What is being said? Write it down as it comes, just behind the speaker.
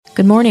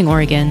Good morning,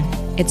 Oregon.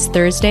 It's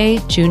Thursday,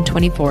 June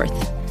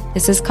 24th.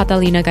 This is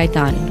Catalina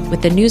Gaitan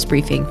with the news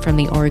briefing from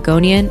the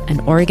Oregonian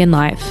and Oregon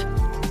Live.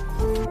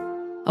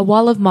 A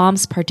Wall of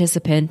Moms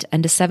participant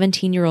and a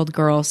 17-year-old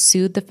girl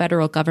sued the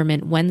federal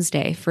government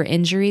Wednesday for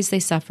injuries they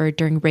suffered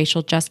during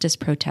racial justice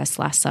protests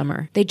last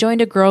summer. They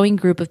joined a growing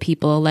group of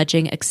people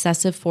alleging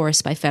excessive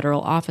force by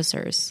federal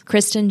officers.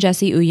 Kristen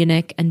Jesse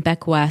Uyanik and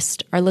Beck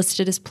West are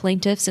listed as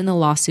plaintiffs in the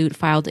lawsuit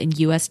filed in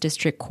U.S.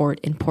 District Court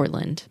in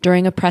Portland.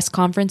 During a press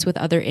conference with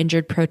other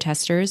injured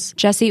protesters,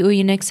 Jesse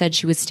Uyanik said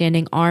she was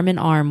standing arm in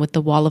arm with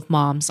the Wall of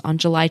Moms on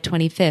July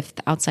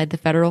 25th outside the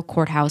federal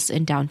courthouse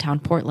in downtown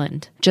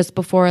Portland. Just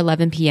before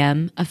 11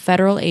 p.m., a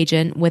federal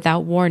agent,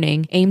 without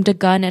warning, aimed a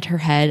gun at her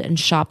head and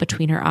shot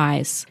between her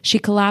eyes. She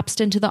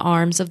collapsed into the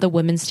arms of the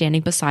women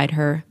standing beside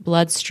her,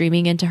 blood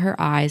streaming into her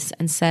eyes,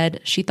 and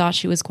said she thought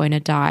she was going to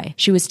die.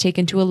 She was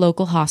taken to a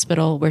local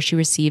hospital where she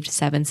received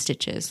 7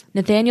 stitches.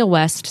 Nathaniel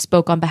West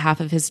spoke on behalf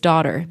of his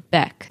daughter,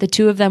 Beck. The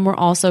two of them were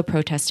also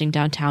protesting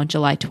downtown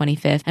July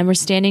 25th and were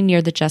standing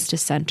near the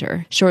Justice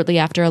Center. Shortly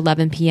after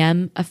 11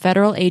 p.m., a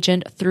federal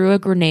agent threw a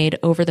grenade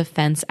over the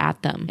fence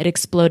at them. It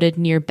exploded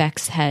near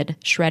Beck's head,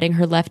 shredding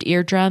her left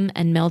eardrum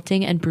and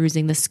melting and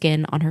bruising the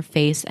skin on her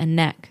face and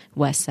neck,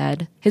 West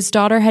said. His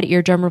daughter had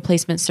eardrum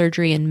replacement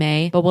surgery in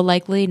May, but will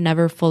likely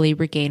never fully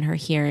regain her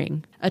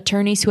hearing.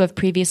 Attorneys who have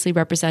previously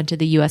represented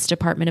the U.S.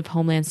 Department of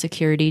Homeland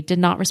Security did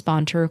not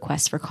respond to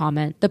requests for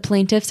comment. The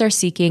plaintiffs are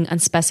seeking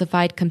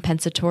unspecified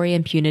compensatory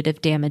and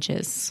punitive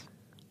damages.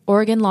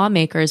 Oregon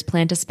lawmakers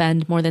plan to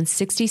spend more than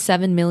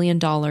 $67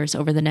 million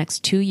over the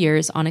next 2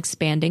 years on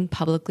expanding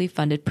publicly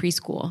funded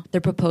preschool.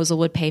 The proposal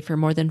would pay for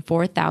more than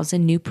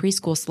 4,000 new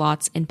preschool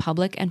slots in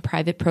public and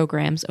private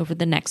programs over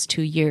the next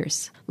 2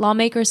 years.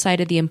 Lawmakers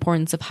cited the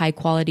importance of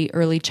high-quality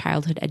early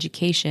childhood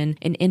education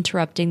in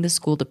interrupting the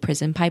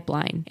school-to-prison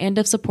pipeline, and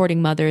of supporting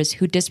mothers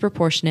who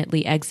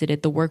disproportionately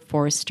exited the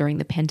workforce during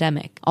the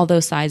pandemic. Although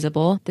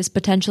sizable, this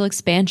potential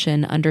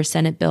expansion under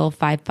Senate Bill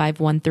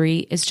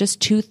 5513 is just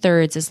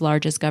 2/3 as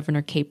large as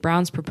Governor Kate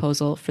Brown's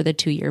proposal for the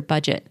 2-year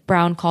budget.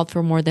 Brown called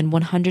for more than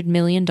 $100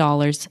 million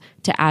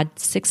to add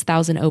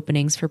 6,000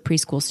 openings for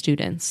preschool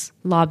students.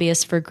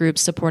 Lobbyists for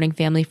groups supporting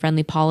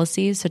family-friendly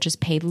policies, such as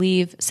paid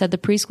leave, said the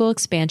preschool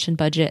expansion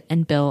budget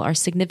and bill are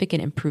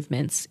significant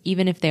improvements,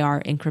 even if they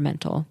are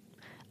incremental.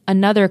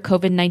 Another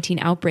COVID-19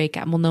 outbreak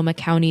at Multnomah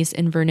County's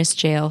Inverness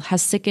Jail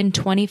has sickened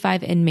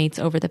 25 inmates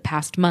over the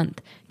past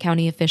month,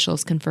 county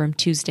officials confirmed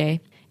Tuesday.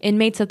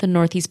 Inmates at the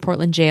Northeast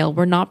Portland Jail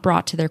were not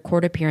brought to their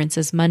court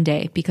appearances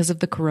Monday because of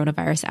the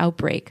coronavirus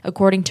outbreak,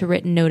 according to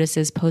written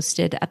notices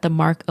posted at the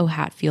Mark O.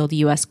 Hatfield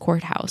U.S.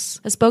 Courthouse.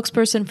 A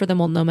spokesperson for the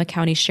Multnomah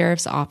County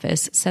Sheriff's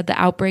Office said the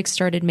outbreak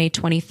started May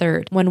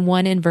 23rd, when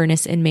one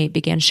Inverness inmate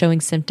began showing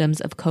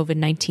symptoms of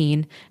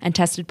COVID-19 and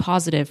tested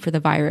positive for the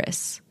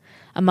virus.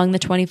 Among the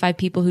 25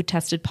 people who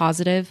tested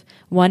positive,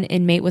 one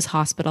inmate was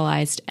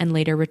hospitalized and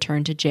later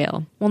returned to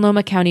jail.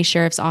 Multnomah County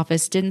Sheriff's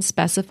Office didn't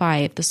specify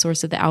if the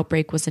source of the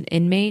outbreak was an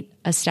inmate,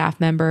 a staff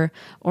member,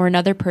 or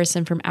another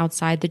person from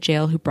outside the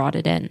jail who brought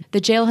it in.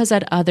 The jail has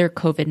had other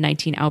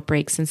COVID-19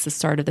 outbreaks since the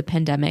start of the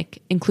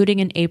pandemic, including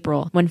in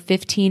April, when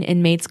 15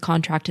 inmates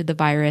contracted the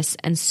virus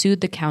and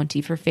sued the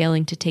county for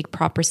failing to take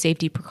proper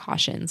safety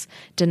precautions,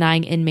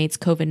 denying inmates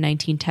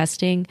COVID-19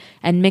 testing,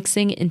 and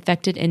mixing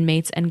infected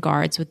inmates and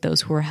guards with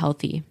those who were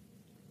healthy.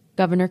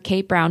 Governor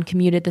Kate Brown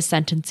commuted the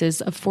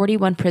sentences of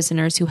 41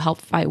 prisoners who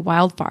helped fight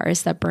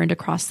wildfires that burned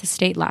across the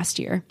state last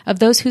year. Of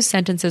those whose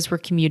sentences were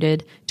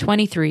commuted,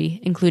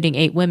 23, including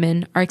 8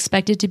 women, are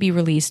expected to be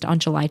released on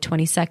July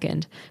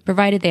 22nd,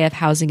 provided they have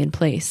housing in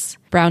place.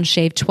 Brown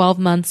shaved 12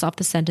 months off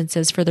the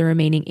sentences for the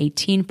remaining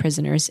 18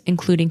 prisoners,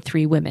 including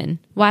 3 women.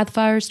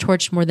 Wildfires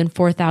torched more than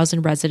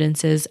 4,000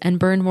 residences and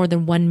burned more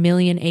than 1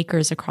 million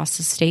acres across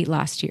the state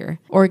last year.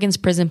 Oregon's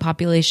prison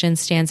population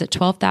stands at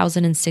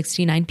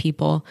 12,069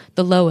 people,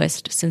 the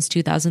lowest since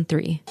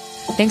 2003.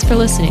 Thanks for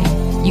listening.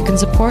 You can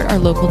support our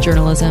local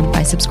journalism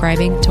by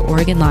subscribing to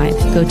Oregon Live.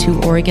 Go to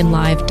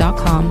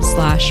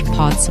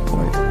OregonLive.com/pod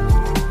support.